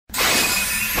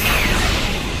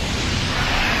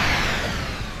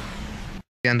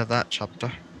the end of that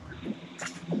chapter.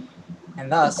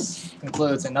 And thus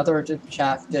concludes another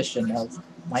edition of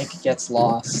Mike Gets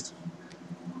Lost.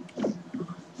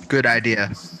 Good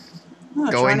idea. Oh,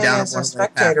 Going Johnny down a as a one-way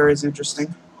spectator path. is interesting.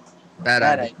 Bad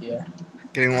Bad idea. idea.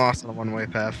 Getting lost on a one-way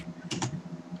path.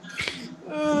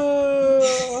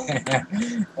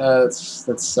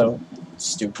 That's so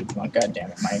stupid. Oh, God damn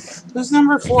it, Mike. Who's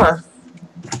number 4?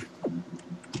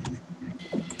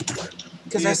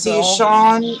 Because I see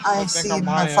Sean, I see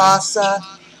Mufasa,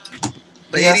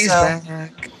 Ladies BSL,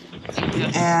 back.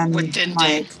 and With Din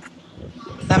Mike.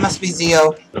 That must be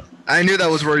Zio. I knew that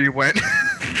was where you went.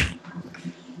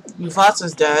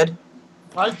 Mufasa's dead.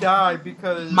 I died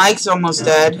because Mike's almost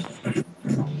dead.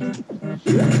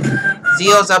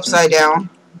 Zio's upside down.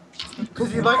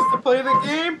 Because he likes to play the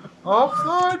game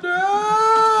upside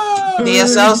down.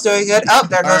 BSL's doing good. Oh,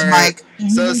 there goes Alright. Mike.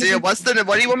 So, see, what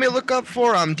do you want me to look up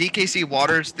for? DKC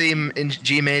Waters theme in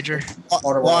G major.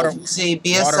 Water. See,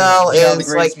 BSL Water.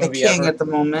 is like the Movie king ever. at the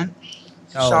moment.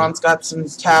 Oh. Sean's got some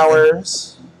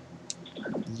towers.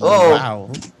 Oh.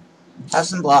 Wow. Have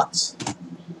some blocks.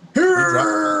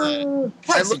 I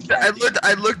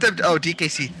looked up. Oh,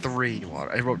 DKC 3.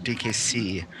 Water. I wrote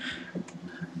DKC.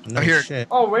 No here. shit.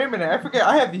 Oh, wait a minute. I forget.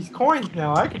 I have these coins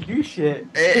now. I can do shit.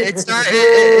 It's not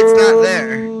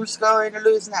there. Who's going to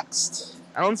lose next?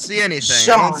 I don't see anything. I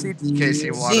Sean. don't see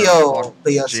DKC Water. Zio.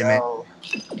 G major. BSL.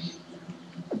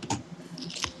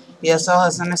 BSL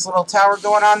has a nice little tower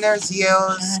going on there.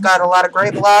 Zio's got a lot of gray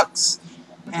blocks.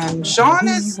 And Sean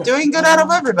is doing good out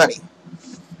of everybody.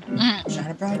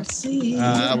 Shine bright to see.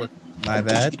 That was my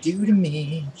bad. What you do to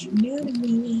me, what you do to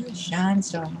me, shining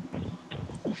star.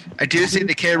 I do see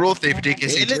the K rule thing for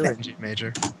DKC 2 in G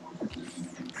major.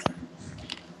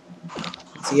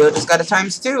 Zio just got a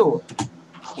 ×2.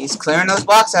 He's clearing those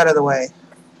blocks out of the way.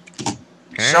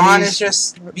 Sean is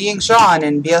just being Sean,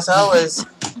 and BSL is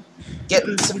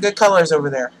getting some good colors over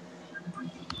there.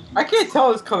 I can't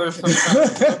tell his colors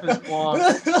sometimes. It's blonde.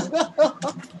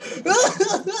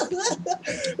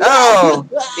 Oh,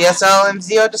 BSL and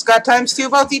Zio just got ×2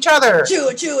 both each other. Chew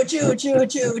it, chew it, chew it, chew it,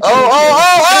 chew it.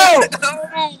 Oh!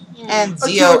 And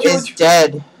Zio is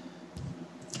dead.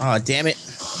 Oh damn it!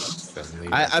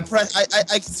 I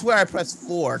swear I pressed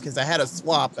 4 because I had a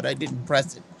swap, but I didn't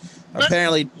press it.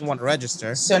 Apparently didn't want to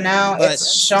register. So now But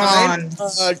it's Sean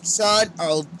Sean,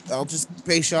 I'll just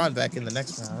pay Sean back in the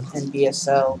next round. and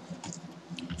BSL.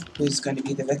 Who's going to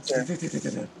be the victor?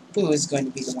 Who is going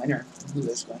to be the winner? Who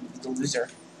is going to be the loser?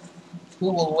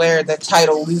 Who will wear the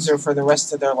title loser for the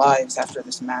rest of their lives after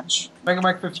this match? Mega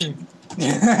Mike 15.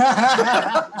 He's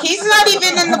not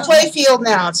even in the play field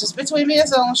now. It's just between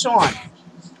BSL and Sean.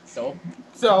 So,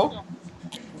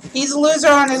 He's a loser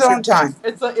on his own time.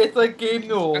 it's like Gabe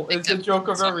Newell. It's the joke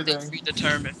of everything.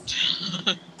 Predetermined.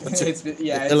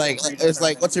 It's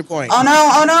like, what's your point?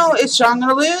 Oh no, is Sean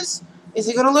gonna lose? Is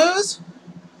he gonna lose?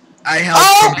 I helped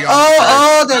from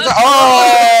beyond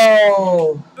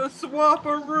The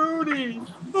Swap-a-Rudy!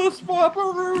 The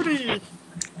Swap-a-Rudy!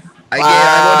 I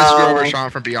wanted to screw over Sean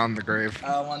from beyond the grave.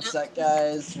 1 sec,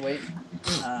 guys. Wait.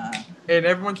 And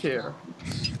everyone's here.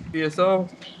 BSO,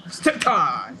 step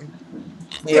time!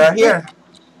 We are here.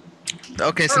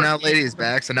 Okay, so now Lady's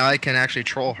back, so now I can actually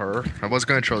troll her. I was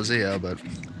going to troll Zia, but...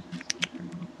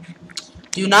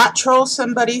 Do not troll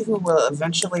somebody who will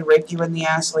eventually rape you in the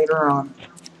ass later on.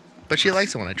 But she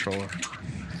likes it when I troll her.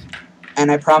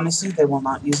 And I promise you, they will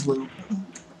not use lube.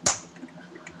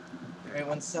 Wait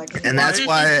 1 second. And that's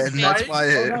why...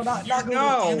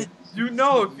 You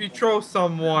know if you troll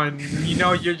someone, you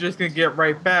know you're just gonna get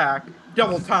right back.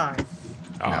 Double time.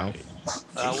 No.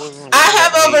 I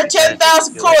have over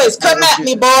 10,000 coins. Come at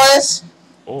me, boys.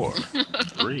 4,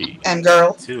 3, And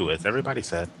girl. 2, as everybody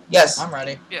said. Yes. I'm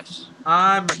ready. Yes.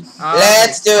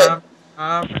 Let's do it.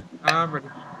 I'm ready.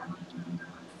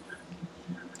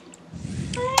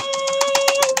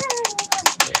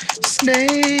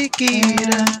 Snake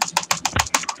eater.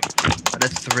 What a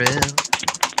thrill.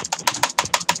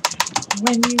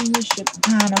 When you wish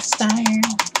upon a star,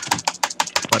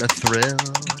 What a thrill.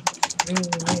 it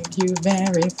will make you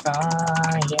very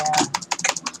far, yeah.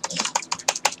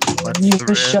 What When you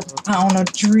wish thrill. upon a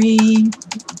dream,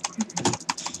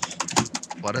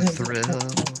 What a thrill.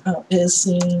 oh, it's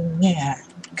seen, yeah.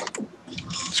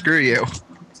 Screw you.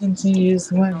 Since you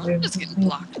use one, I'm just getting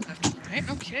blocked left and right.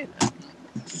 Okay then.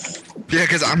 Yeah,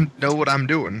 because I know what I'm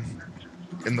doing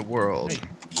in the world.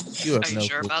 You have Are you no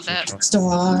sure clue about what that?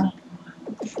 star,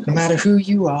 no matter who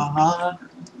you are,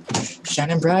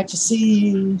 shining bright you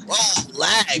see. Oh,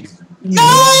 lag!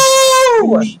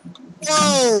 No!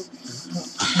 No!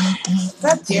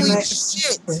 God damn Holy it.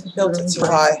 shit! Built it too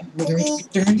high.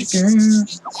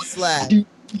 Slag.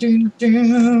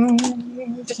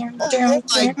 Oh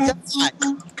my god!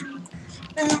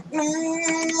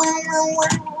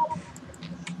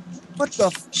 What the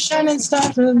f- Shining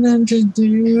star for them to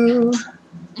do.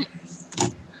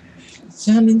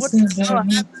 Shining What the star hell for them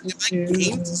happened? Did my to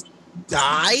game just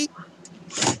die?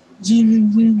 do.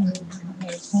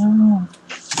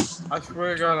 I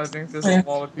swear to God, I think there's a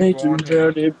lot of Make people you on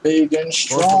here. dirty, big and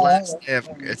Well, it's the strong. last day of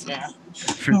it's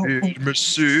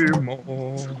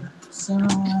Feed-me-see-more.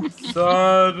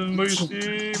 Suddenly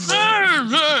see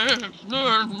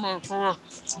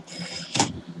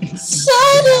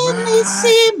Suddenly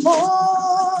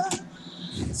Seymour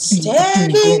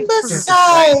standing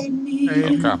beside me.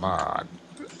 Oh, come on.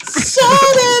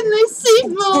 Suddenly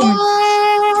Seymour.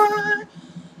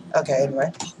 Okay,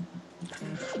 anyway.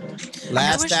 I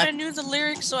Last wish I act. knew the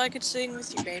lyrics so I could sing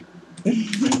with you, babe.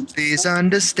 Please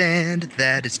understand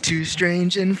that it's too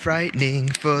strange and frightening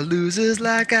for losers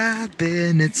like I've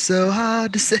been. It's so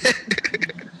hard to say.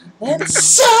 And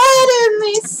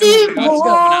suddenly Seymour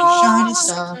Shining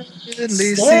star.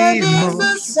 Suddenly standing Seymour.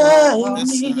 beside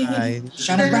me.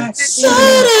 Shining bright.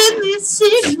 Suddenly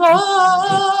Seymour.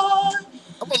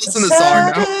 I'm gonna listen to the song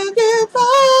now. Say Okay,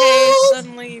 goodbye.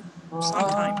 suddenly,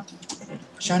 sometime.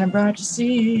 Shining bright to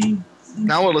see.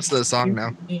 Now we'll listen to the song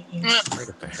now. Where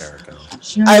did the hair go?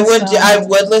 I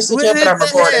would listen to it, but I'm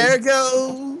recording. There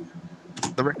go.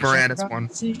 The Rick Moranis one.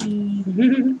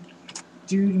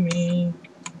 Do me.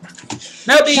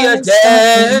 Now be a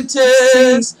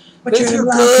dentist. What Cause you're your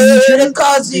life good can at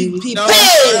causing people No,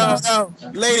 pain. no.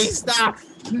 Lady, stop.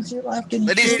 What your life can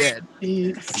Lady's dead.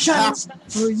 be. Shining star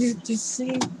for you to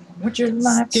see. What your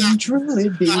life can truly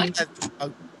be.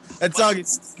 That song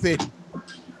is stupid.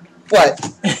 What?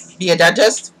 Be a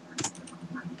dentist?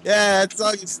 Yeah, that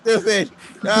song is stupid.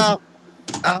 No.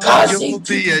 Causing You'll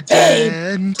be a pain.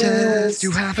 dentist.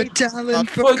 You have a talent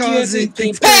for For causing causing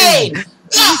things pain.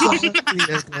 You'll be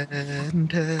a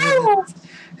dentist.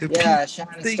 Yeah,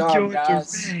 shining Think star, you're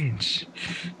guys. deranged.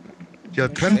 Your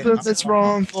temperament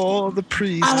wrong for the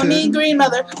priest. I'm a mean green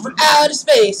mother from outer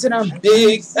space, and I'm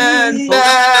big and No,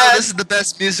 bad. this is the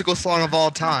best musical song of all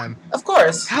time. Of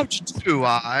course. How do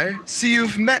I see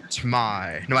you've met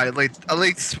my? No, I like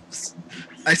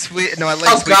sweet. No, I like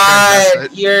Oh sweet God,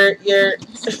 transvestite.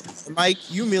 you're.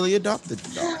 Mike, you merely adopted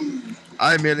the dog.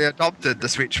 I merely adopted the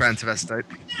sweet transvestite.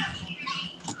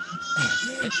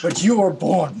 But you were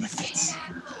born with it.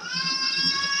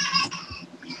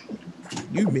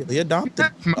 You merely adopted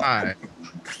My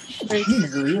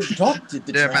You adopted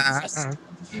the dear trans.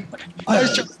 I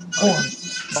was just born.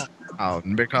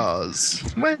 down because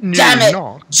when you Damn it,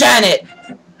 knock, Janet.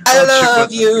 I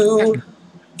love you.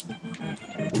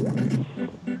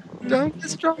 don't get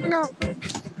strung up.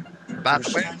 By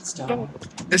the way, Shining star.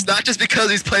 it's not just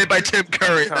because he's played by Tim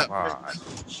Curry. Come though. on.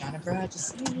 Shining bright to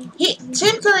see.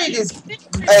 Tim Curry is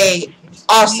a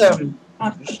awesome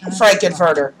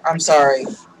Frankenfurter. I'm sorry.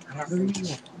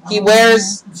 He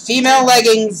wears female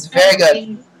leggings. Very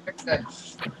good.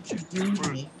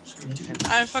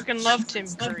 I fucking love Tim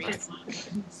Curry.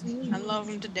 I love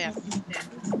him to death.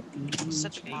 He's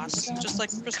such a boss. Just like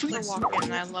Christopher Walken,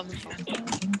 and I love him both.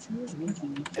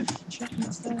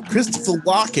 Christopher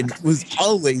Walken was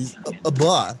always a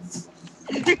boss.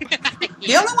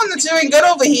 The only one that's doing good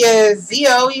over here is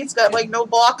Zio. He's got like no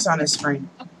blocks on his screen.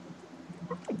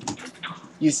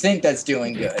 You think that's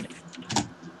doing good.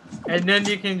 And then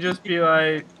you can just be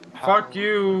like, fuck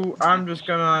you, I'm just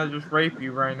gonna just rape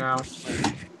you right now.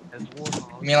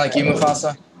 You mean like you,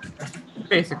 Mufasa?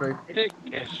 Basically.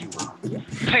 Yes, you will.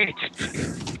 Pay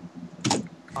attention.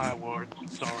 My words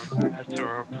are a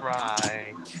matter of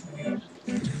pride.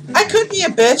 I could be a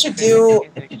bitch and do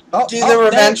the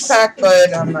revenge pack,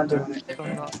 but I'm not doing it.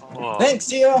 Whoa. Thanks,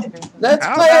 Tio. Let's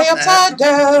How play about upside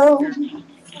down.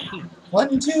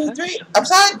 1, 2, 3,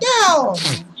 upside down.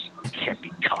 Can't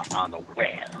be caught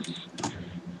unawares.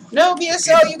 No,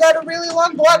 BSO, you got a really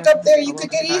long block up there. You could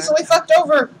get easily fucked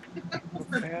over.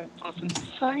 That was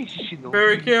sensational.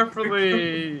 Very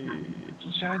carefully.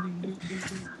 Shining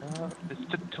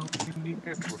Mr. Tony.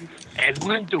 And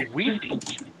when do we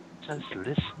teach? Just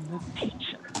listen to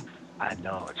teacher. I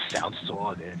know it sounds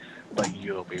sordid, but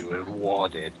you'll be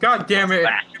rewarded. God damn it.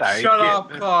 Shut up,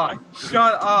 Claw.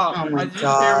 Shut up. Oh my I just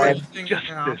God. hear what you're singing Just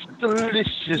now. this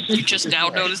delicious. You just now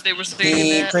noticed they were Be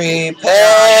singing that. prepared.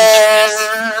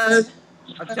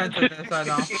 Attentiveness, I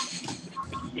know.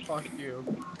 Fuck you.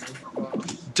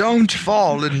 Don't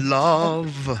fall in love.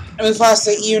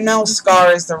 Mufasa, you know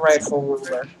Scar is the rightful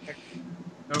ruler.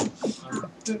 Nope.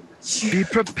 Be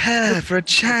prepared for a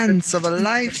chance of a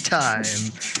lifetime.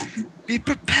 Be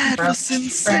prepared for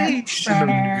sensational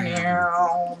news.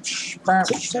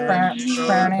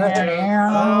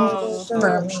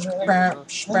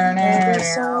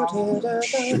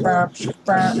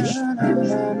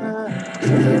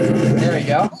 There we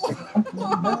go.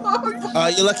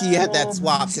 You're lucky you had that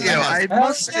swap. 'Cause You know, I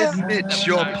must admit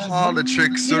your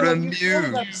politics are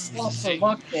amused. Swaps are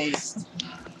luck based.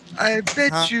 I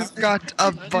bet you've got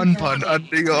a bun bun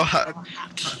under your hat.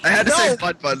 I had to say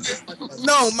bun bun.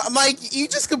 No, Mike, you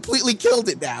just completely killed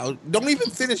it now. Don't even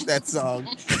finish that song.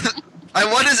 I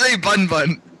want to say bun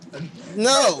bun.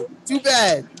 No, too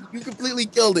bad. You completely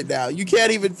killed it now. You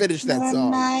can't even finish that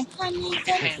song.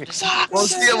 Well,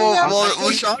 see,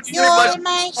 well, Sean, You're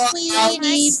my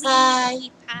sweetie pie.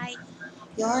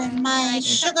 You're my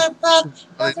sugar pup.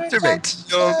 Ultimate.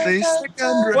 Your place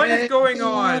second What is rate. going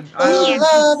on? You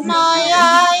love my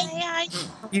eye.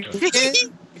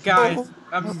 Guys,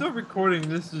 I'm still recording.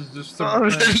 This is just so. I'm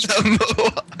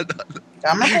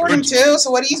recording too,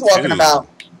 so what are you talking about?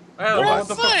 I don't know what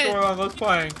the fuck's going on. Let's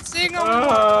play. Sing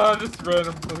on. This is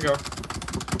random. Let's go.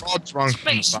 What's wrong?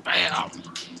 Space Bam.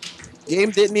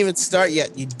 Game didn't even start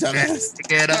yet, you dumbass.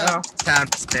 Get up. Time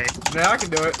to stay. Now I can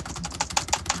do it.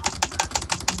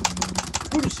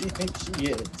 Who does she think she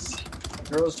is? The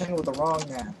girl's hanging with the wrong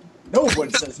man. No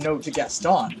one says no to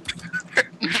Gaston.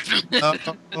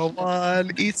 No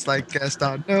one eats like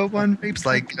Gaston. No one rapes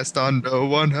like Gaston. No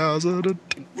one has a.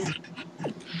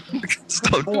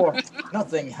 Or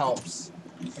nothing helps.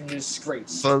 In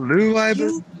disgrace. Baloo, I've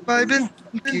been.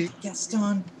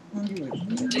 Gaston.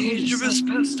 Dangerous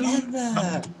Gaston.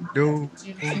 Ever. No.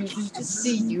 To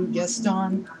see you,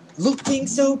 Gaston. Looking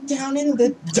so down in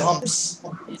the dumps.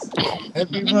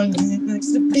 Everyone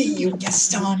likes to be you,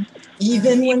 Gaston.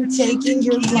 Even when taking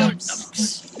your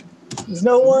lumps. There's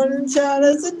no one in town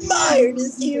as admired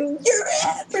as you. You're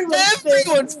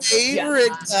everyone's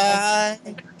favorite guy.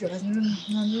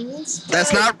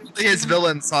 That's not really his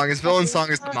villain song. His villain song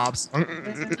is the mob song.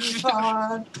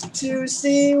 Hard to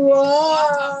see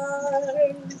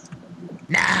why.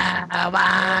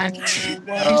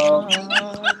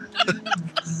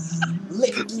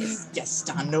 Lately,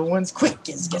 Gaston, no one's quick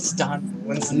as Gaston.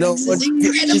 No one's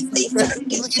incredibly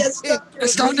quick as Gaston.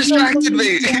 Gaston distracted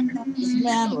me.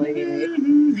 Manly,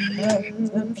 a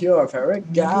pure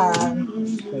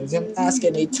paragon. Doesn't ask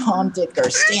any Tom, Dick, or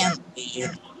Stanley.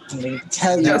 Let me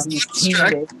tell you, these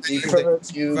teenagers refer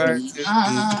to me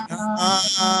on.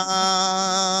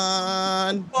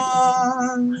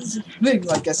 Big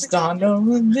like Gaston, no,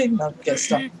 big like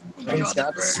Gaston. He's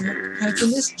got a smoke in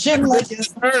his chin like a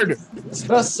bird.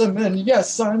 Specimen,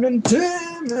 yes, I'm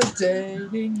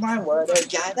intimidating. My what a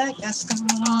guy that Gaston.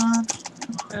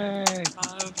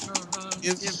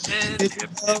 Gaston is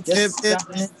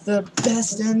the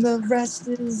best, and the rest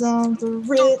is on the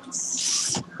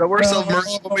Ritz. The worst of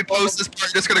mercy when we post this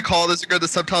part, just gonna call this, the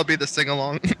subtitle be the sing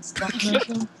along. Do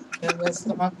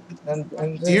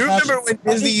you remember when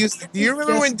Disney used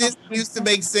to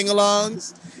make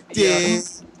sing-alongs?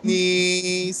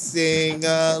 Disney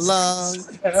sing-along.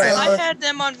 I had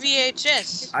them on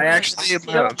VHS. I actually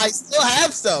I still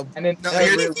have some. And then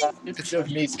every picture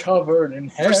of me's covered in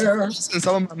hair. And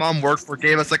some of my mom worked for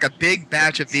gave us like a big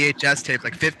batch of VHS tapes,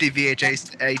 like 50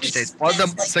 VHS tapes. One of them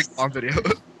was a sing-along video.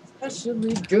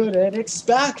 Especially good at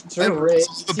expectorating.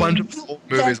 A bunch of old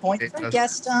movies.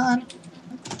 Gaston.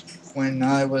 When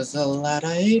I was a lad,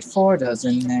 I ate 4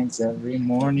 dozen eggs every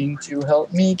morning to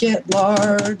help me get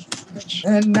large.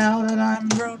 And now that I'm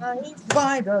grown, I eat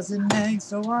 5 dozen eggs,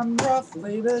 so I'm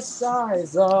roughly the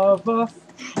size of a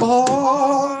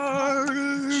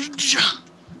barge.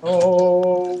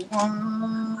 Oh,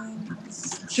 one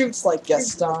shoots like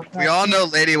Gaston. We all know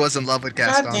Lady was in love with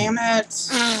Gaston. God damn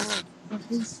it.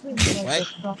 What?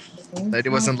 Lady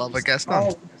was in love with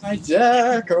Gaston. My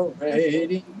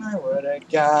decorating, my what a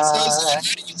guy. So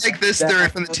you take this theory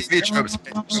from the TV tropes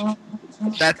page.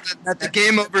 That the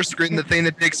game over screen, the thing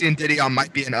that Dixie and Diddy on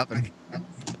might be an oven.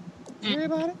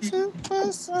 Everybody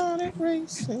supersonic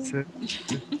racing.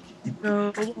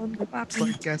 No one claps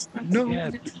like Gaston. No.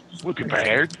 Yeah, we're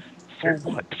prepared. For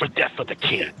what? For death of the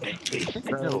king.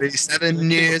 37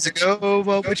 years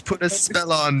ago, which put a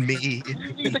spell on me.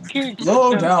 The king.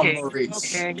 Slow down,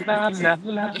 Maurice. Okay, la la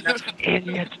la la.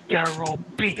 Idiot girl,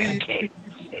 be a king.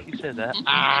 He said that.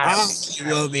 I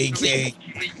will be king.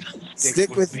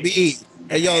 Stick with me.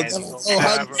 Hey, yo, And I'm we'll so never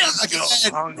hungry. go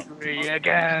hungry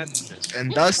again.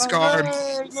 And thus, Scar.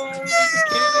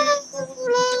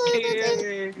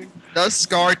 King. Does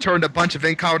Scar turned a bunch of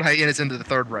incompetent hyenas into the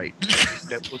third right?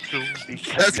 That will soon be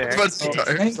That's connected. what's Oh,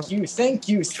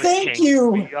 thank you.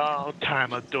 We all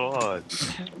time adored.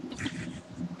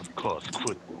 Of course,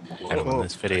 quid pro quo. And when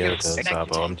this video Yes. goes up,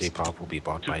 OMGPOP will be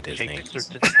bought by To Disney. take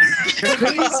certain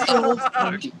Crazy old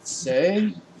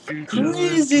say.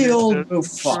 Crazy old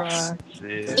Mufasa.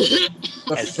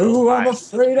 But who I'm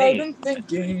afraid I've been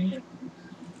thinking.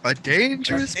 A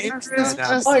dangerous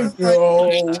pastime. I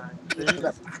know.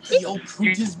 Yo,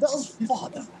 Isabel's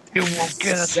father. You won't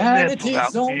get a sniff Sanity's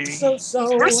about on me. so.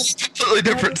 Completely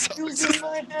different The wheels songs. in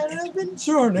my head have been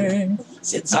turning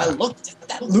since I looked at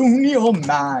that loony old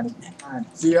man.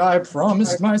 See, I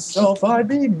promised myself I'd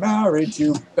be married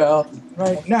to Belle.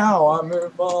 Right now, I'm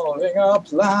evolving a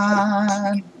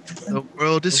plan. The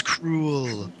world is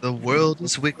cruel. The world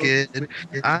is wicked.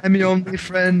 I'm your only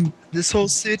friend. This whole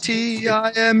city,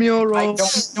 I am your own.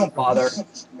 Don't bother.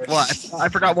 What? I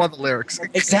forgot one of the lyrics.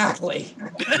 Exactly.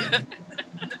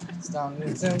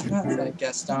 Like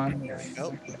Gaston.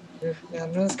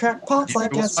 And this crack pops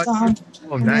like Gaston.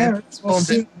 Oh, man. We'll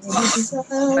soon be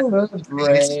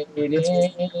celebrating.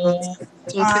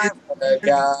 I'm the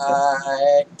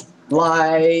guy.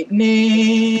 Lightning.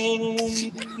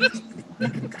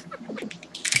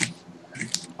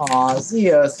 Aw,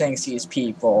 Zio thinks he's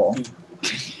people.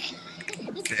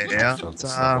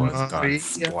 Delta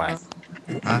Maria.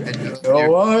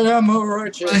 Oh, I am a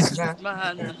righteous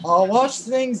man. I'll watch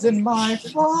things in my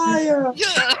fire.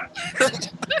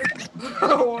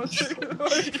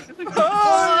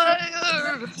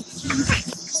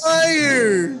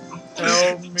 Fire!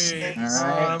 Help me.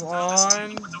 Alright. I'm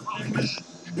on.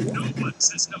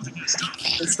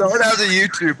 It started as a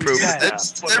YouTube poop.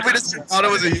 Then we just thought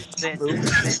it was a YouTube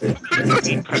poop.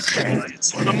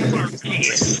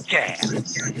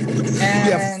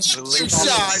 And Sean,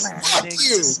 fuck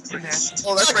you!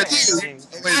 Oh, that's right.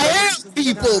 I am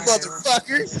people,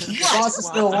 motherfucker! boss is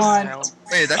still one.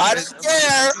 Wait, I that's don't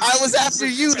care. I was after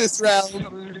you this round.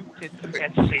 I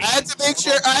had to make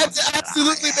sure. I had to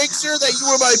absolutely make sure that you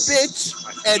were my bitch,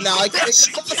 and now I can make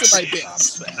you boss of my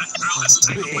bitch.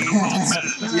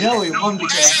 You know we won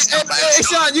because Hey,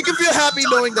 Sean, you can feel happy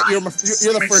knowing that you're the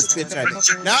first bitch I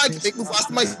made. Now I can make Mufasa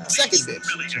my second bitch.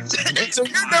 So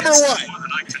you're number one.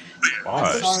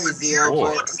 I'm sorry, Zio,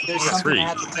 but there's something I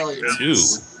have to tell you. 2,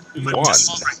 1. Well,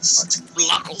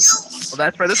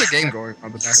 that's right. There's a game going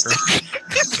on in the background.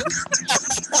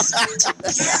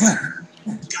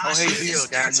 Oh, hey, Zio,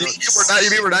 guys.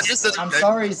 We're not just. I'm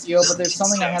sorry, Zio, but there's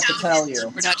something I have to tell you.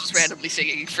 We're not just randomly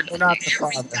singing for We're not the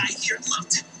father.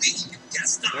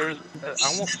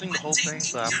 I won't sing the whole thing,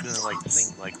 but I'm gonna like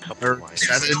sing like a couple of lines.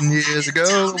 7 years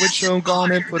ago, which show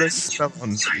gone and put a spell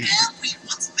on me.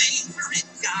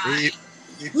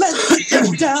 Let's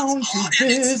get down to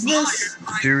business.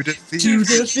 To defeat. To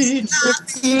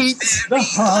defeat the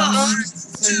Huns.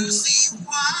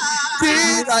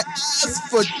 Did I ask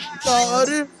for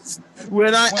daughter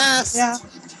when I asked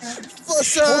for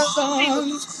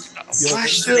sons? Why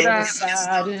should I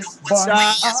saddest one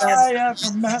I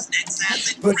ever met?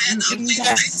 But you can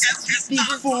guess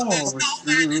before it's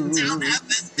through.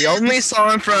 The only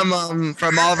song from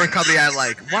Oliver and Company I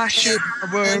like. Why should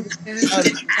I worry?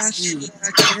 Why should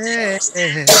I care?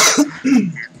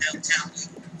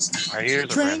 I hear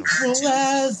the random. Tranquil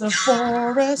as a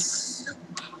forest.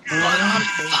 But on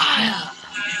fire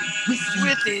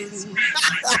within.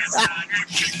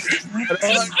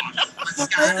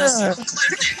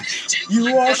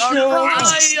 You are sure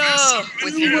Fire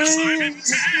within.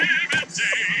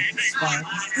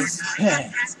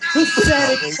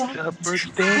 Pathetic The first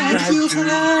thing and I you do.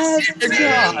 have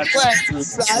God, got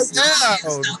flat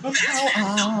down.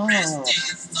 how I'll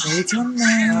take a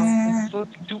man.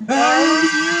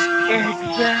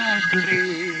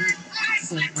 Exactly.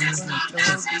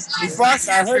 Mufasa,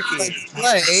 I heard you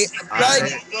play.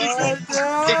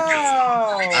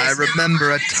 I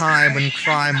remember a time when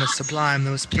crime was sublime.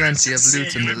 There was plenty of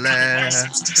loot in the lair.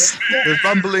 The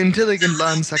bumbling Tilligan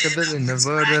lunch like a villain, a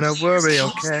word and a worry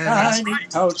or care.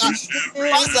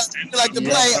 Mufasa, you like to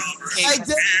play upside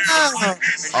down.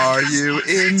 Are you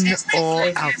in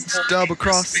or out? Double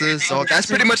crosses. Oh, that's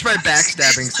pretty much my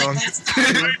backstabbing song.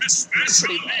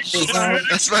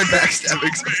 That's my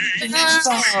backstabbing song.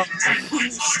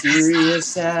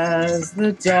 Mysterious as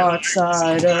the dark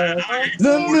side of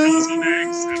the moon.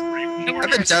 I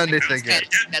haven't done anything yet.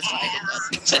 That's why I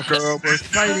did that. A girl worth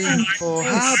fighting for.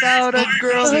 How about a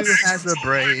girl who has a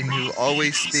brain, who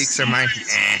always speaks her mind?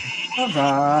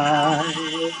 Alright.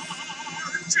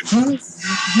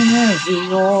 The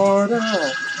order,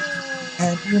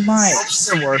 and you might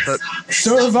It's worth it.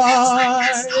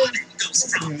 survive.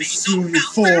 suited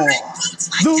for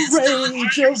the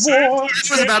rage of war. It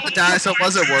was about to die, so it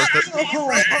wasn't worth it.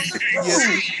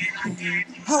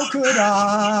 How could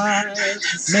I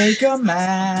make a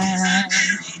man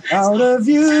out of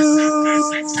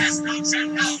you?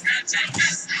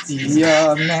 See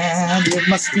a man, you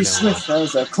must be swift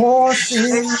as a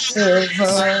coursing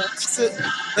river.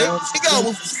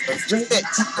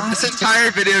 This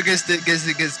entire video gets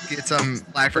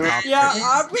flag for copyright. Yeah,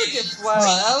 I'm gonna get flagged.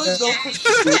 I don't know for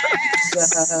sure.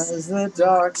 Says the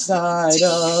dark side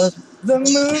of the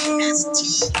moon.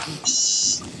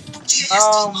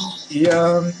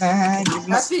 Yeah, man, you At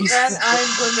must the be end, swift I'm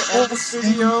going to end this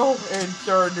video and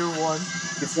start a new one.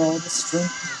 with all the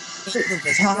strength of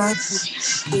the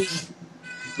tides.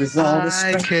 With all the I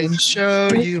strength can show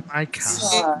you my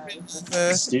cock.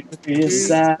 mysterious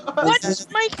side What,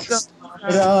 Mike?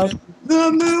 of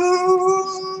the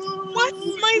moon. What,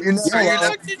 Mike? You know, What the you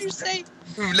fuck did you say?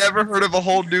 You've never heard of a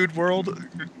whole nude world?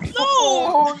 No!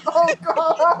 Oh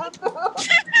God!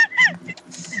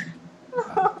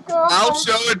 Oh, God. I'll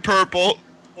show it purple.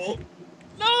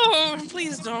 No,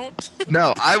 please don't.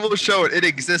 No, I will show it. It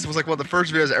exists. It was like one of the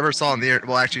first videos I ever saw on the internet.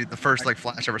 Well, actually, the first like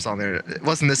flash I ever saw on the internet. It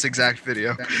wasn't this exact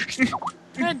video.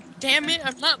 God damn it!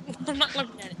 I'm not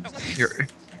looking at it.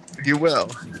 You will.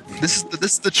 This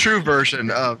is the true version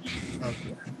of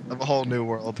a whole new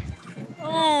world.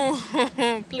 Oh,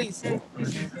 please.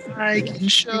 I can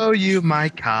show you my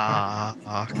cock.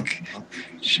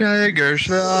 Sugar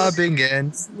throbbing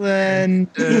and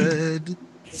splendid.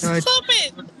 Stop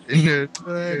it!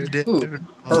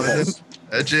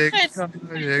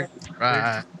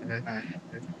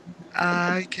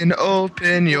 I can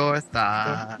open your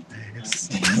thighs.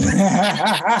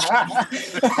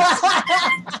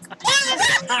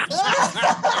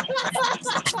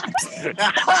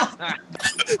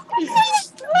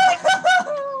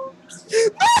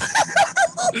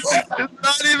 It's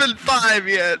not even 5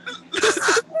 yet.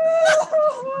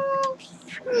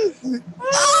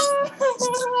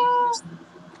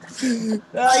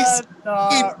 That's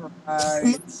not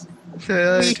right.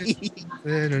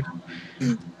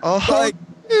 Oh,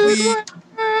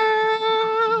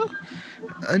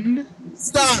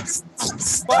 Stop!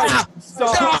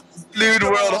 Nude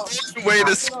world, way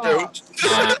to screw.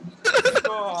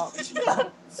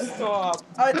 Stop!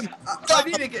 I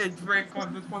need to get a drink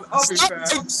on this one. I'll be back.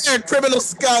 Criminal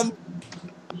scum.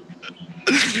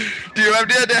 Do you have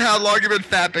any idea how long you've been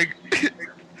fapping?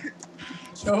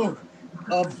 Joe,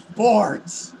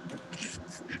 abort.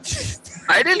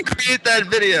 I didn't create that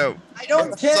video. I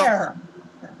don't care.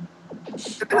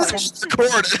 It was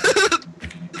recorded.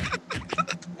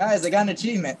 Guys, I got an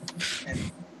achievement.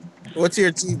 What's your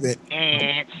achievement?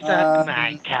 And suck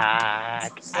my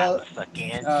cock. I was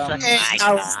fucking suck my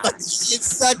cock.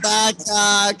 Suck my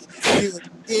cock. You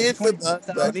give the butt,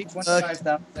 buddy.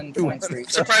 25,023.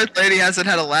 Surprised lady hasn't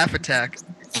had a laugh attack.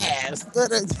 Yes,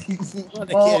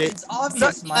 Well, it's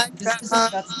obvious, Mike. This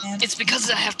isn't Gutsman. It's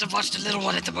because I have to watch the little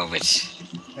one at the moment.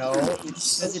 No,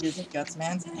 it's because it isn't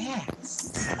Gutsman's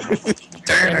ass.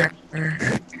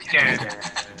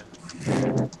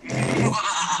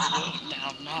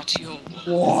 Now, not you.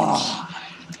 Wow.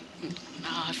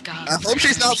 Now I've got. I hope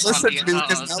she's not listening to me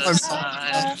because now I'm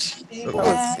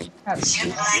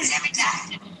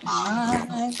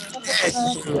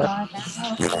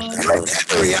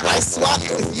I swapped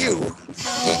with you. You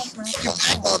got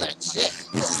all that shit.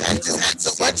 You just had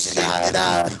so much shit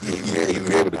that you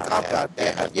were able to cop out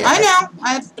there. Yeah. I know.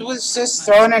 I was just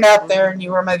throwing it out there, and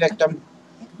you were my victim.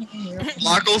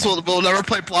 Blockles will never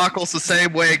play Blockles the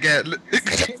same way again.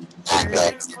 I'm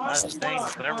saying it's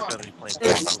never going to be playing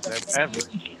Blockles ever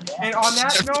again. And on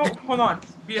that note, hold on.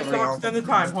 BSL extended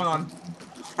time. Hold on.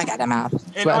 I got them out.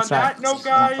 And on that note,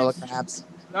 guys,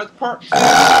 that's part 2.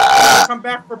 Come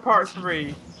back for part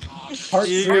 3. Part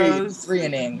 3, 3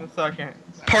 inning. In a second.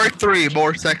 Part 3,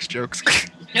 more sex jokes.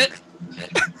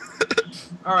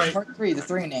 Alright. Part 3, the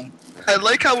 3 inning. I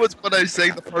like how it's when I was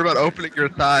saying the part about opening your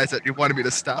thighs that you wanted me to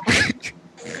stop.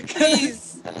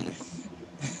 Please.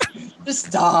 Just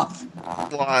stop.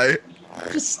 Why?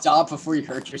 Just stop before you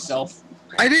hurt yourself.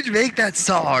 I didn't make that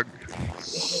song. I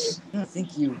don't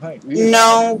think you might really.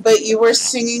 No, but you were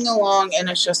singing along, and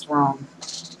it's just wrong.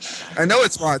 I know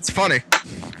it's wrong. It's funny.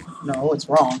 No, it's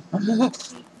wrong.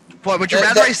 What would you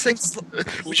rather I sing?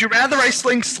 Would you rather I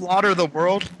sing "Slaughter the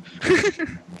World"?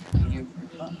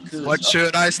 What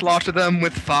should I slaughter them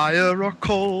with, fire or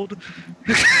cold?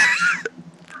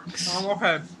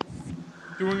 Okay.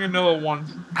 Doing another one.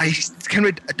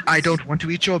 I don't want to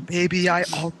eat your baby. I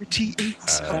already ate.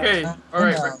 Okay,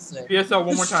 alright. BSL,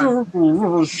 one more time.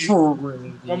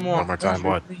 One more. One more time,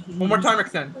 what? One more time,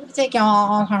 extend. Take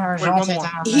all her. Wait, one more.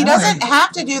 He doesn't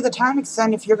have to do the time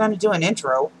extend if you're going to do an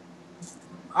intro.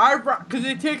 Because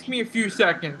it takes me a few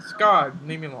seconds. God,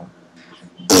 leave me alone.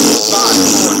 5,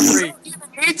 4, 3.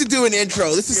 I need to do an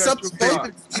intro. This is something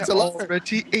that needs a lot.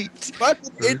 Already ate. But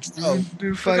intro.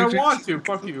 Because I want to.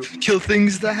 Fuck you. Kill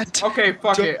things that. Okay,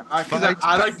 fuck it. Because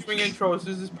I like doing intros.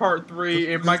 This is part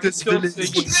 3. And Mike is still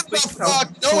singing.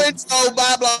 Fuck, no intro,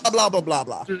 blah, blah, blah, blah, blah,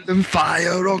 blah.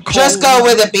 Fire or cold. Just go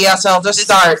with it, BSL. Just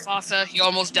start. This is Mufasa. He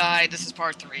almost died. This is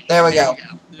part 3. There we go.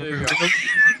 There you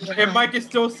go. And Mike is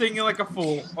still singing like a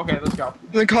fool. Okay, let's go.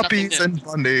 The copies and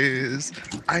bunnies.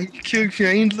 I kill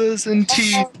kindless and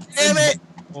tea. Oh, damn it!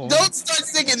 Don't start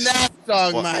singing that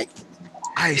song, What? Mike.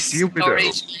 I see a widow.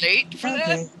 Already late for that?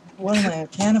 Okay. One I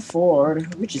can't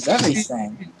afford, which is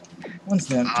everything. One's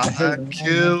them. I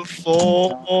kill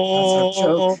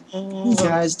for. You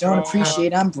guys don't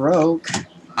appreciate I'm broke.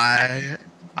 I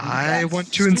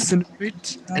want to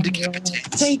incinerate and decapitate.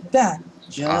 Take that.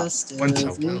 Just one a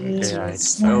token. little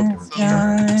snap,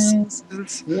 guys.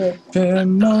 Rip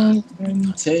him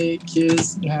open, take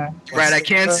his snap. Right, I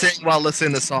can't sing while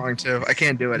listening to the song too. I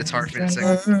can't do it. It's hard for me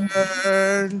to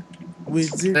sing. We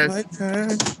did my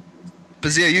turn.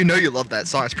 But Zia, you know you love that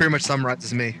song. It's pretty much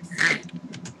summarizes me.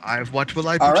 What will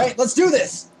I do? All right, let's do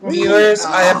this. Viewers,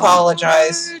 I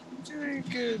apologize.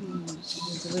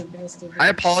 I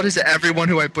apologize to everyone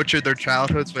who I butchered their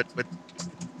childhoods with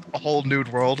a whole nude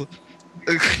world.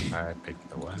 I picked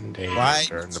the one day to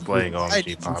turn to playing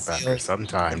OMGPOP after some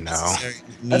time now.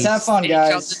 Let's have fun,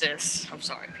 guys. This. I'm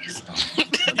sorry,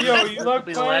 Yo, you like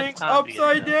playing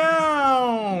upside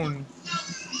down.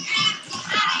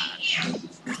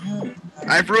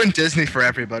 I've ruined Disney for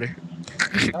everybody.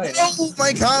 Oh, yeah. Oh,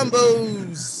 my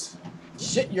combos.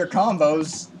 Shit, your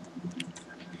combos.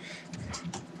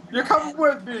 You're coming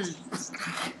with me.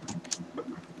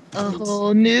 A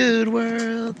whole nude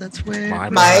world. That's where.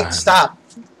 Mike, stop.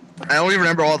 I don't even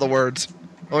remember all the words.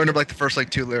 I only remember like the first like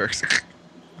 2 lyrics.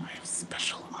 I have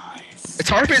special eyes. It's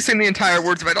hard for me to sing the entire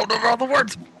words if I don't know all the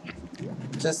words.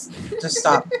 Just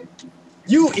stop.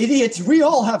 You idiots, we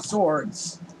all have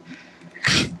swords.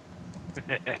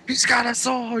 He's got a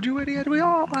sword, you idiot. We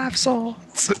all have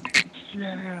swords.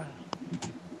 Yeah.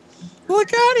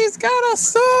 Look out, he's got a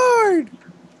sword.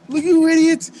 Look, you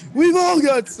idiots. We've all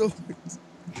got swords.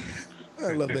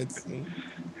 I love that scene.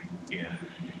 Yeah.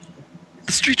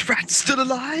 The street rat's still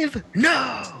alive?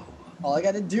 No! All I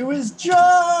gotta do is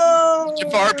jump!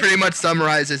 Jafar pretty much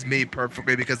summarizes me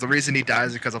perfectly because the reason he dies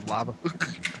is because of lava.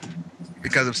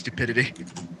 Because of stupidity.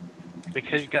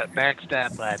 Because you got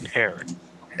backstabbed by a parrot.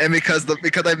 And because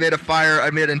I made a fire, I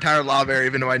made an entire lava area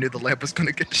even though I knew the lamp was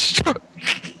gonna get destroyed.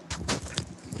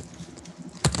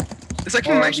 It's like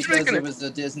Or because it was a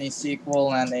Disney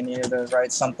sequel and they needed to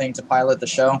write something to pilot the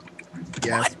show.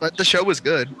 Yes, but the show was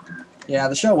good. Yeah,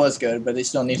 the show was good, but they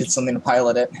still needed something to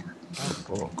pilot it.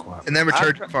 And then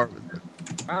Return to Jafar.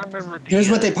 I remember the, Here's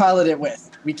what they piloted it with.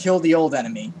 We killed the old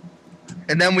enemy.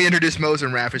 And then we introduced Mose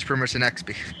and Raph, which pretty much an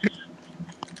XP.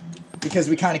 Because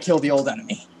we kind of killed the old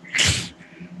enemy.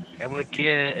 and we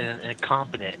get an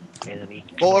incompetent enemy.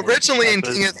 Well, originally in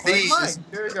King of Mike, Thieves,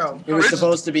 there you go. It was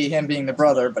supposed to be him being the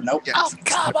brother, but nope. yes. Oh,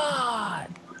 come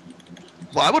on!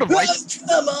 Well, I would have liked.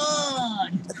 Come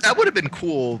on! That would have been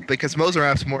cool because Mose and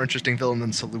Raph's a more interesting villain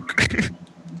than Saluk.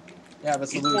 Yeah, but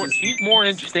He's more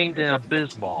interesting than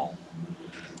Abysmal.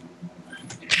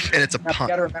 And it's a You pun.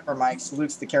 gotta remember, Mike,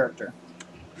 Saluk's the character.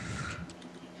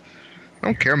 I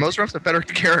don't care. Mose Raph's a better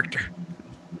character.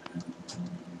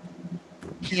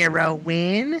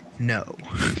 Heroine? No.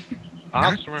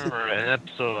 I also remember an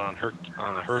episode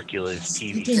on the Hercules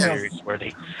TV Speaking of- series where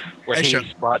I show-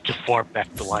 he brought Jafar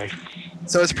back to life.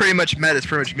 So it's pretty much met. It's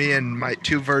pretty much me and my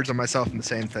 2 versions of myself in the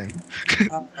same thing.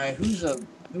 Alright, who's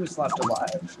left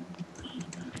alive?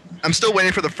 I'm still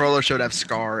waiting for the Frollo show to have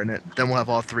Scar in it. Then we'll have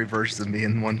all 3 versions of me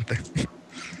in one thing.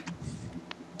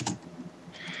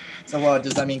 So what,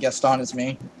 does that mean Gaston is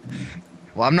me?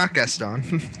 Well, I'm not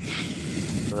Gaston.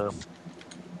 So,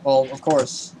 Well, of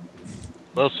course.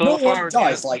 well, so No far, one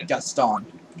dies like Gaston.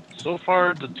 so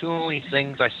far, the 2 only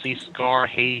things I see Scar,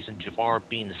 Hayes, and Jafar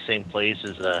being the same place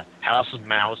is House of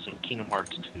Mouse and Kingdom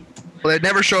Hearts 2. Well, they'd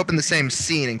never show up in the same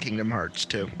scene in Kingdom Hearts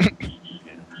 2.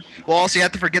 Well, also, you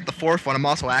have to forget the 4th one. I'm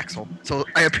also Axel. So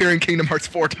I appear in Kingdom Hearts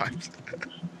 4 times.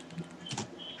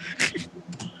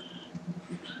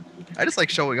 I just like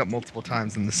showing up multiple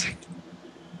times in this.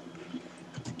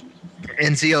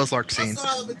 And Zio's Lark scenes.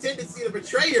 Also have a tendency to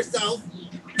betray yourself.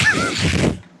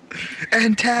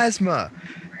 And Tasma.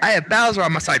 I have Bowser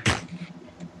on my side.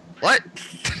 What?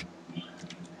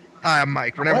 Hi, I'm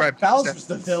Mike. Whenever What? Bowser's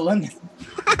the villain.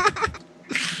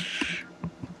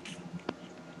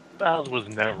 Bowser was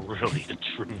never really the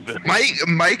true villain.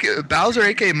 Mike, Bowser,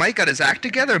 aka Mike, got his act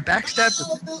together and backstabbed.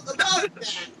 About that,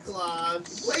 Claude.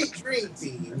 Wait, Dream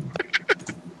Team.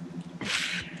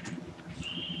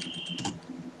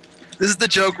 This is the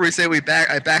joke where we say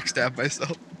I backstabbed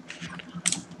myself.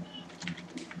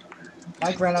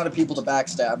 Mike ran out of people to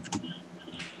backstab.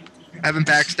 I haven't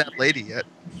backstabbed Lady yet.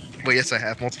 Well, yes, I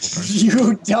have multiple times.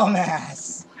 You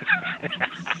dumbass.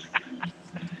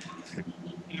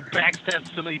 You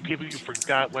backstabbed so many people you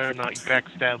forgot whether or not you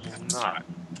backstabbed them or not.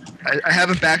 I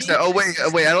haven't backstabbed. Oh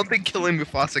wait. I don't think killing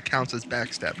Mufasa counts as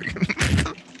backstabbing.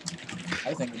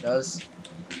 I think it does.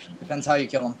 Depends how you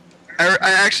kill him. I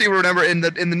actually remember in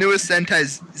the newest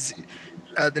Sentai,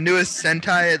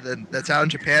 that's out in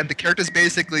Japan, the character's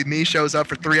basically me, shows up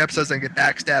for 3 episodes and gets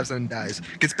backstabs and dies.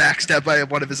 Gets backstabbed by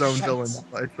one of his own villains.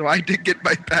 So I did get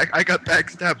I got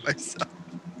backstabbed myself.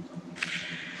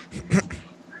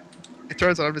 It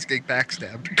turns out I'm just getting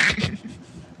backstabbed.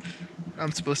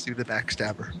 I'm supposed to be the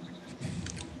backstabber.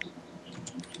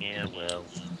 Yeah, well.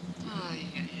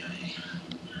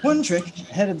 One trick,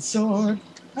 head of the sword.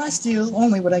 I steal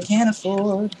only what I can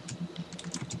afford.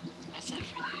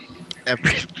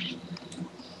 Everything.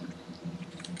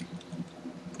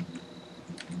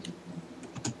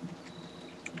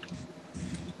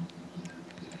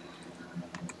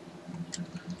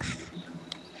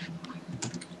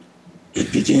 It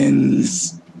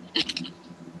begins.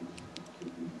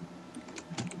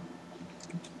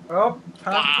 Oh,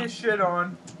 time to get shit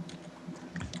on.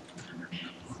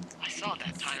 I saw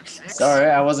that time 6. Sorry,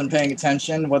 I wasn't paying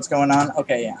attention. What's going on?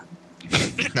 Okay, yeah.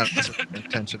 No,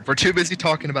 attention. We're too busy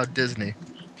talking about Disney.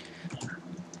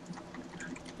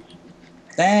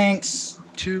 Thanks.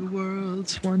 2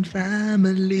 worlds, 1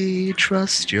 family.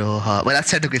 Trust your heart. Well,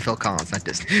 that's technically Phil Collins, not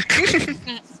Disney.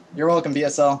 You're welcome,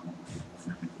 BSL.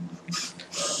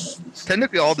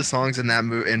 Technically, all the songs in that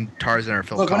in Tarzan are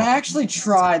Phil Look, when Collins. I actually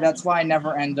try, that's why I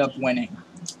never end up winning.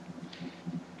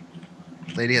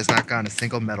 Lady has not gotten a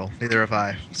single medal. Neither have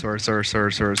I. So we're in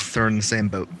the same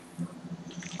boat.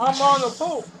 I'm on a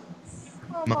boat.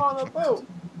 I'm on a boat.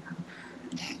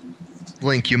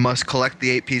 Link, you must collect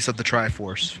the 8-piece of the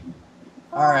Triforce.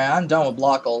 Alright, I'm done with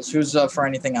Blockles. Who's up for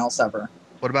anything else ever?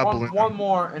 What about Balloon? One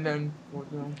more, and then we'll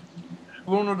do.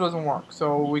 Balloon doesn't work,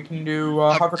 so we can do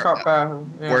Hovercraft Battle.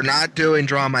 Yeah. We're not doing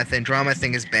Draw My Thing. Draw My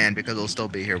Thing is banned because it'll still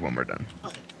be here when we're done.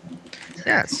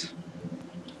 Yes.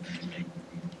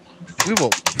 We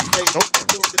will.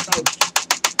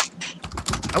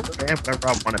 I will ban whatever I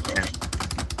want to ban.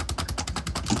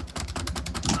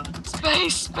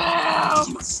 Space spam!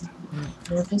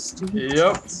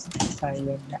 Yep.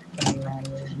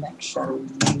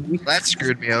 That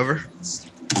screwed me over.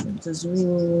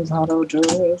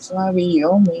 We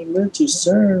only live to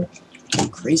serve.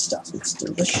 Great stuff, it's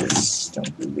delicious.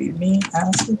 Don't believe me?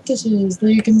 Ask the dishes.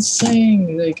 They can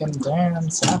sing, they can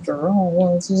dance. After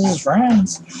all, this is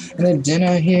France. And the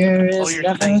dinner here is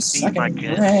never second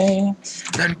rate.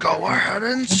 Then go ahead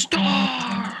and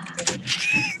start.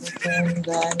 And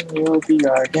then you'll be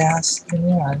our guest.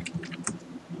 Yeah.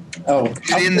 Oh,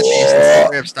 Beauty and the Beast, the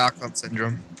story of Stockholm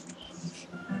Syndrome.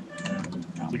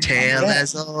 Tale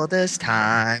as old as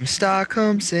time,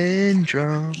 Stockholm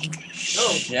Syndrome.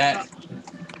 Shit.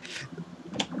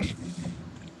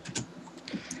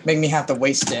 Make me have to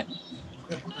waste it.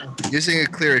 Using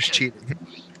it clear is cheating.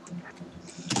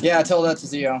 Yeah, tell that to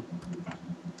Zio.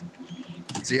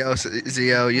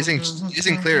 Zio, using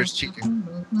clear is cheating.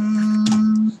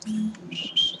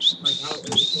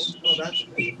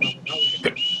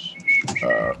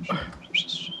 God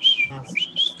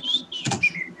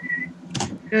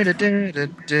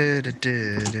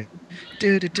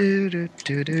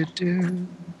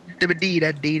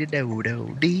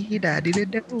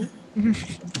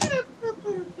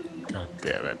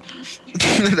damn it.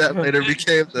 That later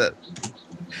became that.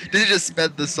 Did you just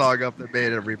sped the song up and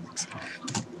made a remix?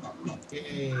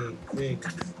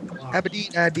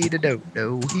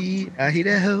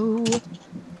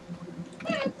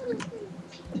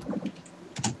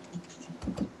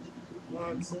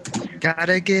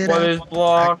 Gotta get What up, is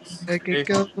blocks? gotta get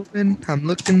going. I'm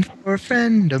looking for a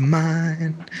friend of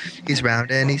mine. He's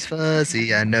round and he's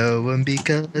fuzzy. I know him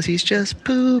because he's just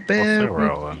Pooh Bear. Well,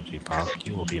 farewell, OMGPOP.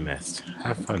 You will be missed.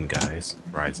 Have fun, guys.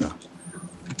 Rise up.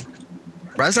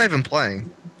 Raz not even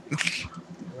playing.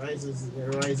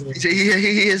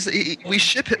 We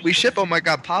ship. Oh my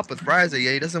God, Pop with Ryza.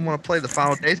 Yeah, he doesn't want to play the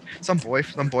final days. Some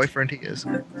boyfriend he is.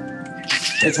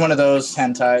 It's one of those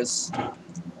hentais.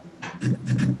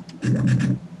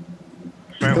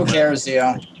 Who cares,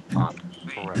 Zio? Pop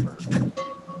forever.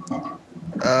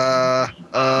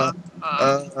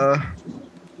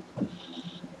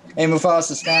 Hey,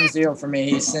 Mufasa, spam Zio for me.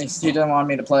 He didn't want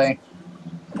me to play.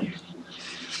 You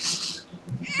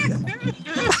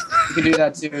can do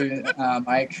that too,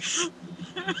 Mike.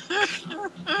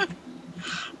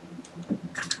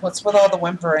 What's with all the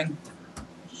whimpering?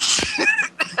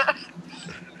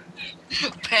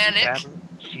 Panic.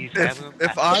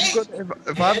 If I'm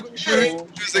gonna do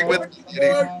music with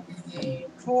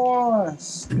Of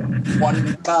course.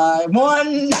 One by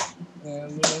one. I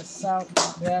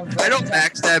don't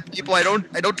backstab people. I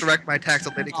don't direct my attacks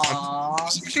at Lady Aww,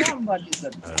 somebody's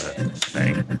a bitch.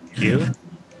 Thank you.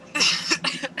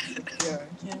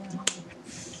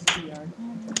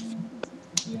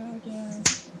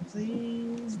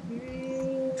 Please be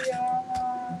our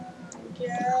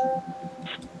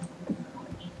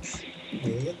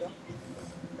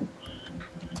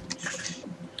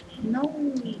No.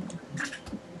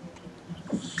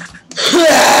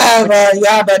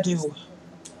 Yabba do.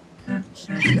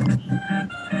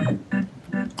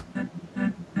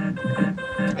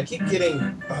 I keep getting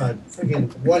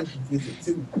friggin' one confused with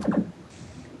two.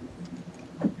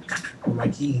 For my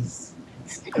keys.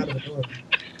 Out of the door.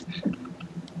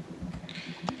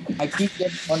 I keep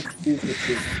getting one confused with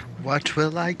two. What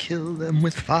will I kill them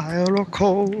with, fire or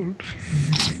cold?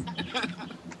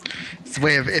 So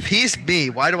wait, if he's me,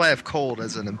 why do I have cold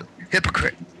as an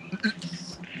hypocrite?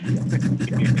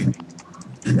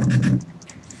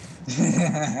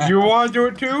 You want to do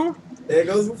it too? There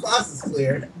goes Mufasa's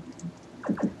clear.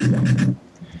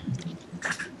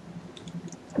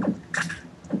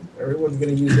 Everyone's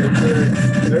gonna use their clearance.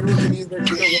 Everyone's gonna use their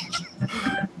clearance.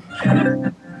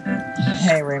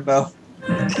 Hey, Rainbow.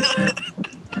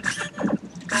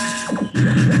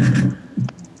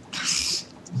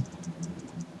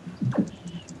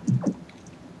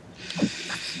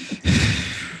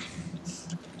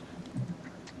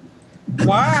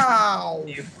 Wow.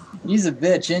 He's a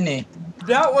bitch, isn't he?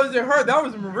 That wasn't her. That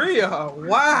was Maria.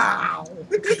 Wow.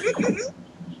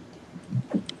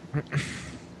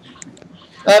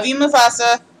 Love you,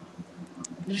 Mufasa.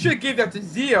 You should give that to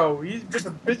Zio. He's been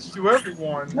a bitch to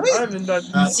everyone. I haven't done.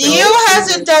 Zio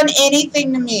hasn't done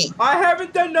anything to me. I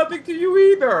haven't done nothing to you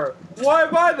either. Why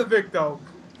am I the victim?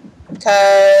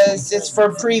 Because it's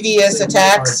for previous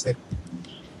attacks.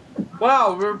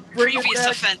 Wow, we're Previous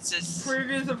offenses.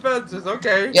 Previous offenses.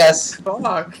 Okay. Yes.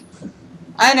 Fuck.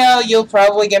 I know you'll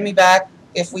probably get me back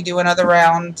if we do another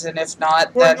round, and if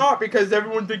not, Or then not, because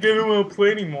everyone thinks I don't want to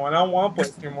play anymore, and I don't want to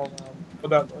play anymore.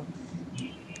 Whatever.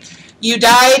 you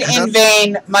died in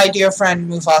vain, my dear friend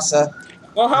Mufasa.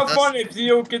 Well, have fun if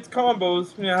Zio gets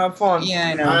combos. Yeah, have fun. Yeah,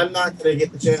 I know. I'm not gonna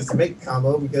get the chance to make a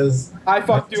combo because I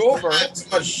fucked you over. I have too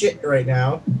much shit right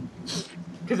now.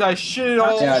 Because I shit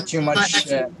all Yeah, over. too much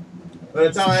shit. By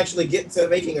the time I actually get to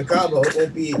making a combo, it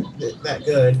won't be that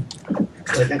good.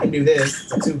 Like, I can do this,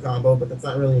 it's a 2 combo, but that's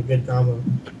not really a good combo.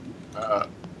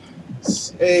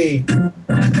 Hey.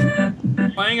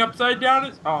 Playing upside down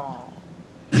is... Oh.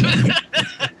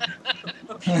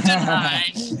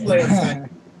 Denied. Play upside.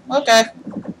 Okay.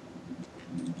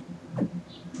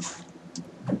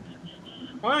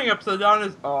 Playing upside down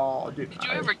is... Oh, dude. Did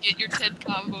you ever get your 10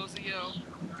 combos, Yo?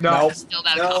 No. Still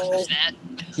not No. accomplished that.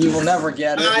 He will never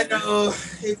get it. I know.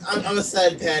 I'm a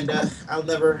sad panda. I'll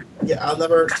never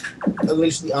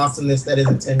unleash the awesomeness that is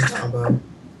a 10 combo.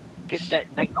 Get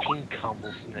that 19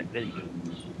 combos in that video.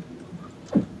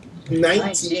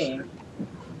 19?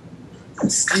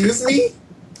 Excuse me?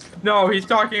 No, he's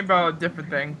talking about a different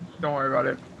thing. Don't worry about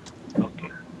it. Okay.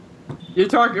 You're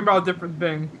talking about a different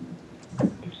thing.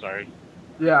 I'm sorry.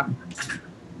 Yeah.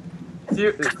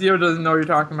 Zio doesn't know what you're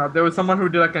talking about. There was someone who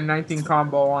did like a 19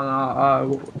 combo on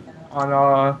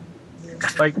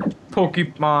like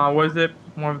Pokemon. What is it?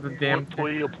 One of the damn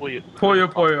Puyo.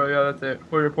 Puyo. Yeah, that's it.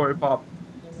 Puyo Pop.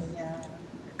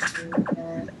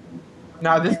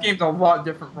 Now this game's a lot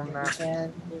different from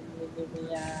that.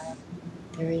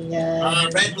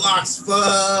 Red blocks,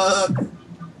 fuck!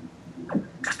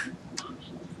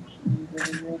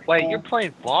 Wait, you're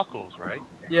playing Blockles, right?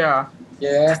 Yeah.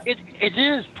 Yeah. It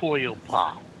is Puyo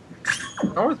Pop.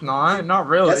 No, it's not. Not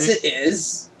really. Yes, it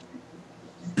is.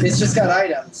 It's just got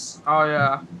items. Oh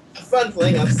yeah. Have fun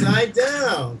playing upside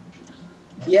down!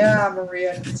 Yeah,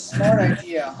 Maria. Smart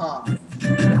idea, huh?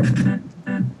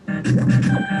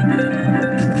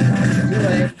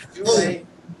 Too late.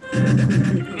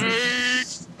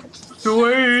 Too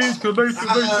late.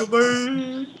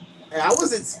 Hey, I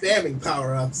wasn't spamming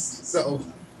power-ups, so...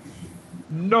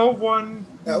 No one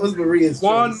That was Maria's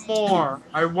One choice. more.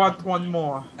 I want one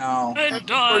more. No. And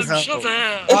I'm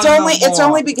Chevelle. It's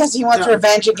only because he wants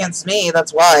revenge against me.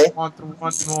 That's why. Want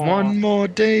one more. One more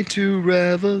day to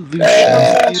revolution.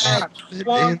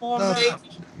 One more match.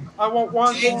 I want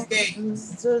one more.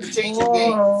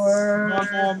 One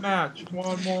more match.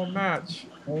 One more match.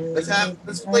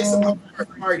 Let's play some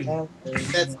party.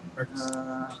 That's works.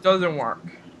 Doesn't work.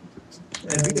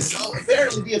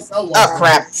 Apparently BSL won't. Oh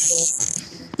crap!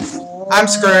 I'm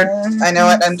screwed. I know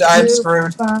it. I'm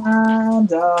screwed.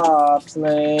 Find a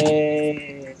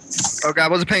place. Oh god, I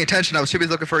wasn't paying attention. I was too busy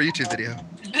looking for a YouTube video.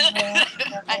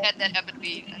 I had that happen to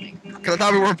me, I think. Because I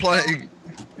thought we weren't playing.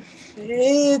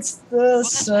 It's the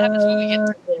circle.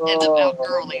 End up out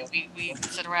early. We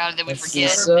sit around and then we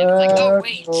forget. And it's like, oh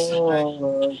wait,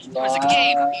 there's a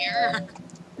game here.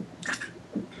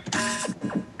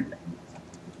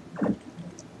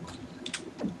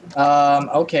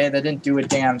 Okay, that didn't do a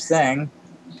damn thing.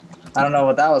 I don't know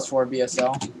what that was for,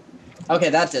 BSL. Okay,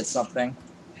 that did something.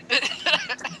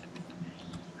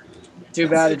 Too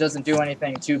bad it doesn't do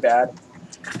anything too bad.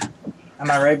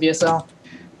 Am I right, BSL?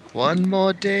 One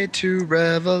more day to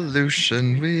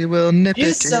revolution. We will nip it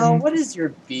BSL, in. what is your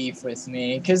beef with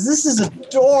me? Because this is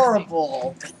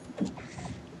adorable.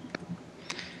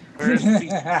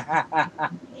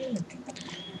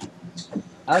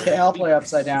 Okay, I'll play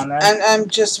upside down then. I'm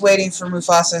just waiting for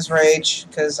Mufasa's rage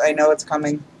because I know it's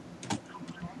coming.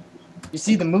 You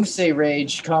see, the Muse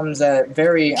rage comes at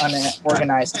very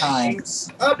unorganized times.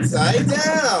 Upside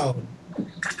down.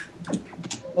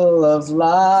 Full of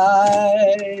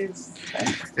life.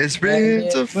 It's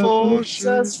winds of Moves fortune.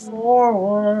 us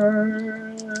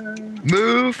forward.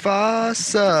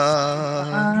 Mufasa.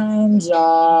 Find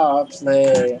our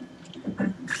place.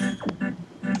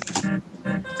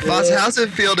 Mufasa, how's it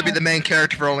feel to be the main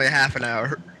character for only a half an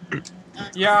hour?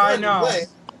 Yeah, I know.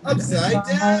 Upside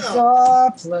Find down.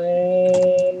 our place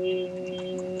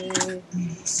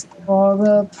for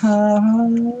the power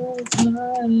of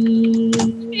money.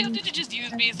 Yeah, did you just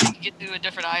use me so you can get to a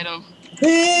different item?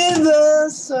 In the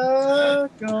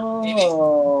circle.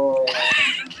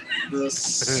 The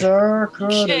circle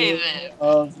Okay, then.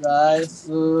 of thy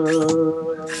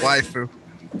foot. Waifu.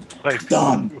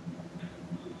 Dumb.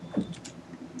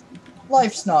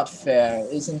 Life's not fair,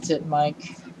 isn't it,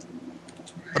 Mike?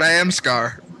 But I am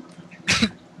Scar.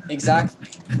 Exactly.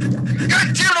 God damn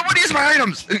it, I want to use my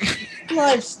items!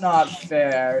 Life's not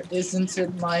fair, isn't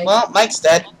it, Mike? Well, Mike's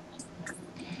dead.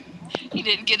 He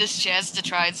didn't get his chance to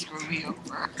try and screw me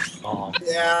over. Oh,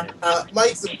 Yeah,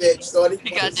 Mike's a bitch, so I didn't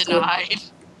He want got to denied.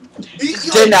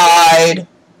 Denied.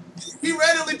 He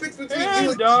randomly picked between you And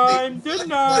and I'm me.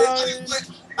 denied.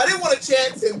 I didn't want to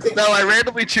chance him. No, I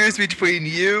randomly choose between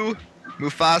you,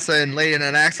 Mufasa, and Layden,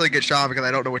 and I actually get shot because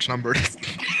I don't know which number it is.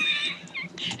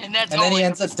 And that's And then he always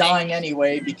ends a up mistake. dying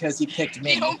anyway because he picked You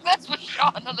me. don't mess with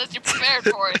Sean unless you're prepared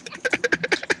for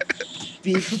it.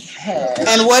 Be prepared.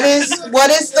 And what is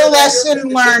the lesson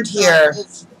learned here?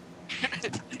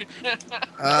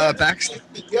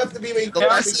 You have to be made. The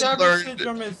lesson learned.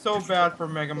 Syndrome is so bad for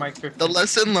Mega Mike 50. The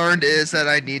lesson learned is that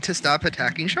I need to stop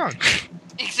attacking Sean.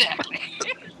 Exactly.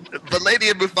 But Lady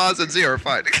and Mufasa and Zero are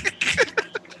fine.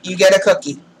 You get a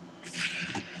cookie.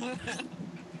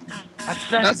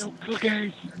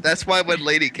 That's why when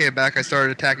Lady came back, I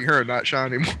started attacking her and not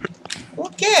Sean anymore.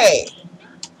 Okay.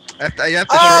 You have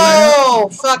to Oh,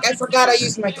 fuck, I forgot I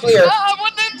used my clear.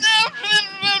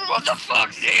 What the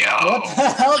fuck, Theo? What the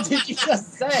hell did you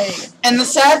just say? And the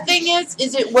sad thing is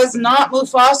it was not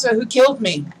Mufasa who killed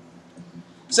me.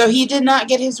 So he did not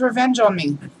get his revenge on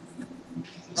me.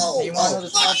 Oh, you want to know the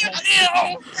sad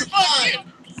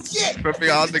thing? Put me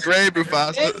on the grave,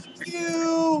 Mufasa. Thank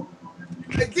you.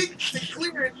 I didn't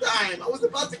clear in time. I was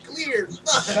about to clear.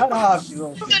 Shut up, you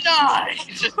little Denied.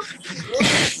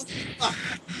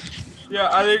 Yeah,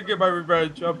 I didn't get my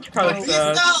revenge. I'm kind of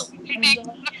sad.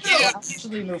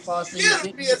 Actually, Mufasa, Get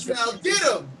him, BSL. Get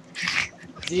him.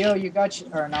 Zio, you got your,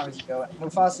 or not Zio,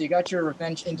 Mufasa, you got your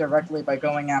revenge indirectly by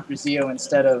going after Zio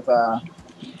instead of,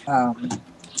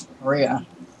 Maria.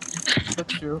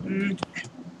 That's true.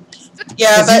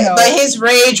 Yeah, you know- but his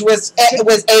rage was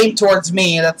aimed towards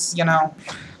me. That's, you know,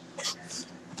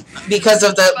 because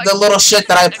of the little shit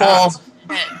that I pulled.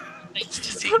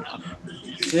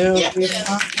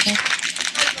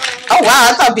 Oh wow,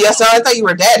 I thought BSL, I thought you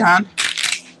were dead, huh?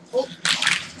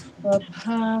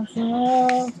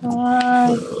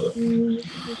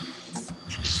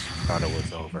 Thought it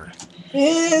was over.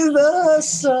 In the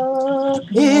sun.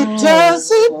 It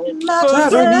doesn't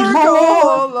matter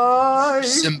anymore.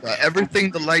 Simba,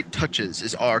 everything the light touches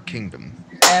is our kingdom.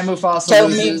 And Mufasa Tell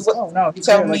loses. me, Oh no, he's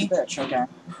tell here like me. a bitch. Okay.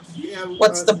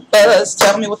 What's the buzz?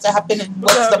 Tell me what's happening.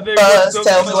 What's the buzz?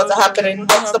 Tell me what's happening.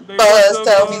 What's the buzz?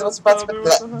 Tell me what's happening.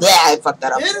 Yeah, I fucked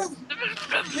that up. Hit him!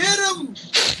 Hit him!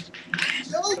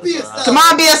 Go, BSL! Come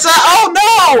on, BSL! Oh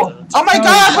no! Oh my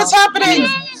God! What's happening?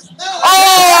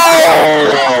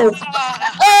 Oh!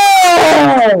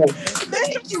 Oh!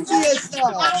 Thank you,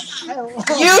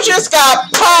 BSL. You just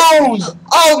got pwned!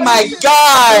 Oh my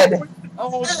God!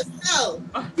 BSL!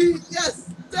 BSL!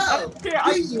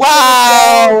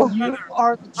 Wow! You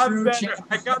are the true champion.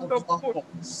 I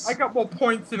got more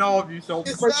points than all of you, so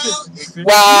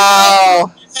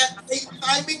Wow!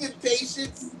 Timing and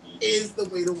patience is the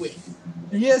way to win.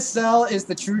 BSL is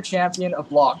the true champion of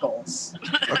Blockles.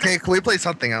 Okay, can we play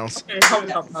something else? Okay,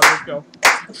 let's go.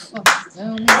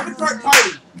 I'm in part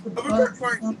party. What's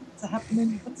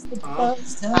happening? What's the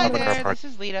buzz? Hi there, this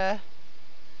is Lita.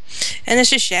 And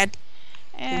this is Shad.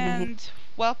 And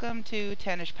welcome to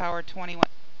Tennis Power 21.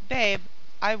 Babe,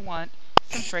 I want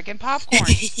some friggin' popcorn.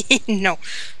 No.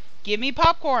 Give me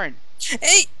popcorn.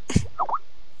 Hey.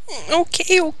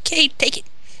 Okay, take it.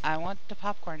 I want the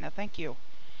popcorn. Now, thank you.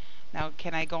 Now,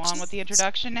 can I go on with the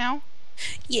introduction now?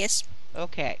 Yes.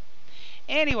 Okay.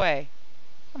 Anyway,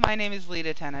 my name is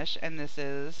Lita Tennis, and this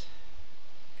is...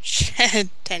 Shad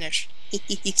Tennis.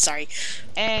 Sorry.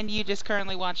 And you just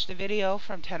currently watched a video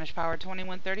from Tennis Power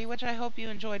 2130, which I hope you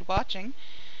enjoyed watching.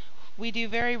 We do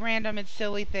very random and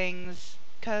silly things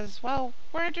because, well,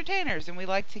 we're entertainers and we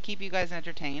like to keep you guys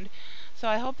entertained. So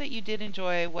I hope that you did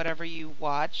enjoy whatever you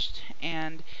watched,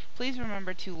 and please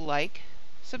remember to like,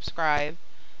 subscribe,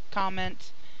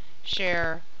 comment,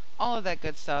 share, all of that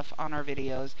good stuff on our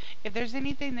videos. If there's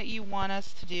anything that you want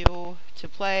us to do, to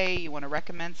play, you want to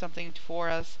recommend something for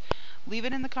us, leave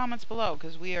it in the comments below,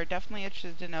 because we are definitely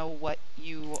interested to know what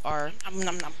you are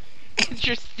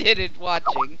interested in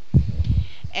watching.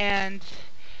 And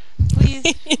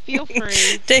please feel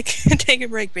free. Take a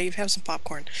break, babe. Have some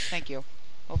popcorn. Thank you.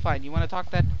 Well, fine. You want to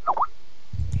talk that?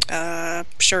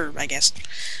 Sure, I guess.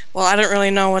 Well, I don't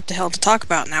really know what the hell to talk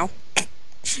about now.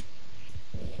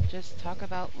 Just talk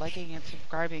about liking and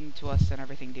subscribing to us and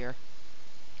everything, dear.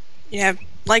 Yeah,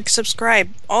 like, subscribe,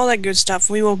 all that good stuff.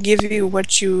 We will give you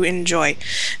what you enjoy.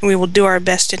 And we will do our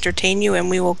best to entertain you, and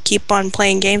we will keep on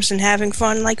playing games and having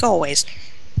fun like always.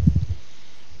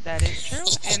 That is true,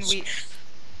 and we...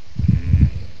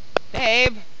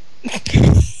 Babe! Give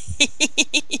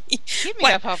me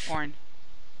that popcorn.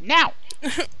 Now!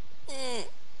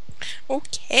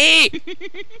 Okay.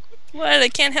 What, I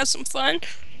can't have some fun?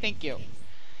 Thank you.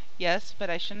 Yes, but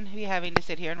I shouldn't be having to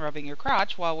sit here and rubbing your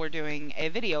crotch while we're doing a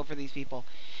video for these people.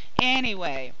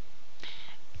 Anyway,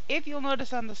 if you'll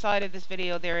notice on the side of this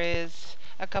video, there is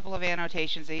a couple of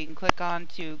annotations that you can click on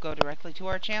to go directly to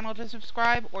our channel to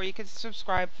subscribe, or you can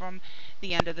subscribe from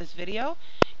the end of this video.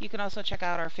 You can also check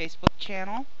out our Facebook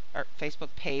channel, or Facebook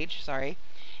page, sorry,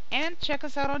 and check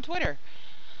us out on Twitter.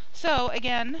 So,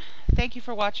 again, thank you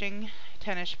for watching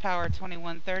Tennis Power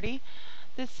 2130.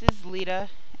 This is Lita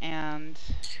and...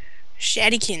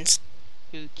 Shaddykins.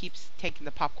 Who keeps taking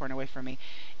the popcorn away from me.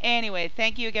 Anyway,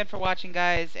 thank you again for watching,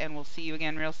 guys, and we'll see you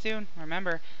again real soon.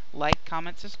 Remember, like,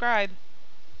 comment, subscribe.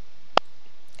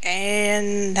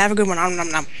 And have a good one. Nom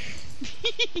nom nom.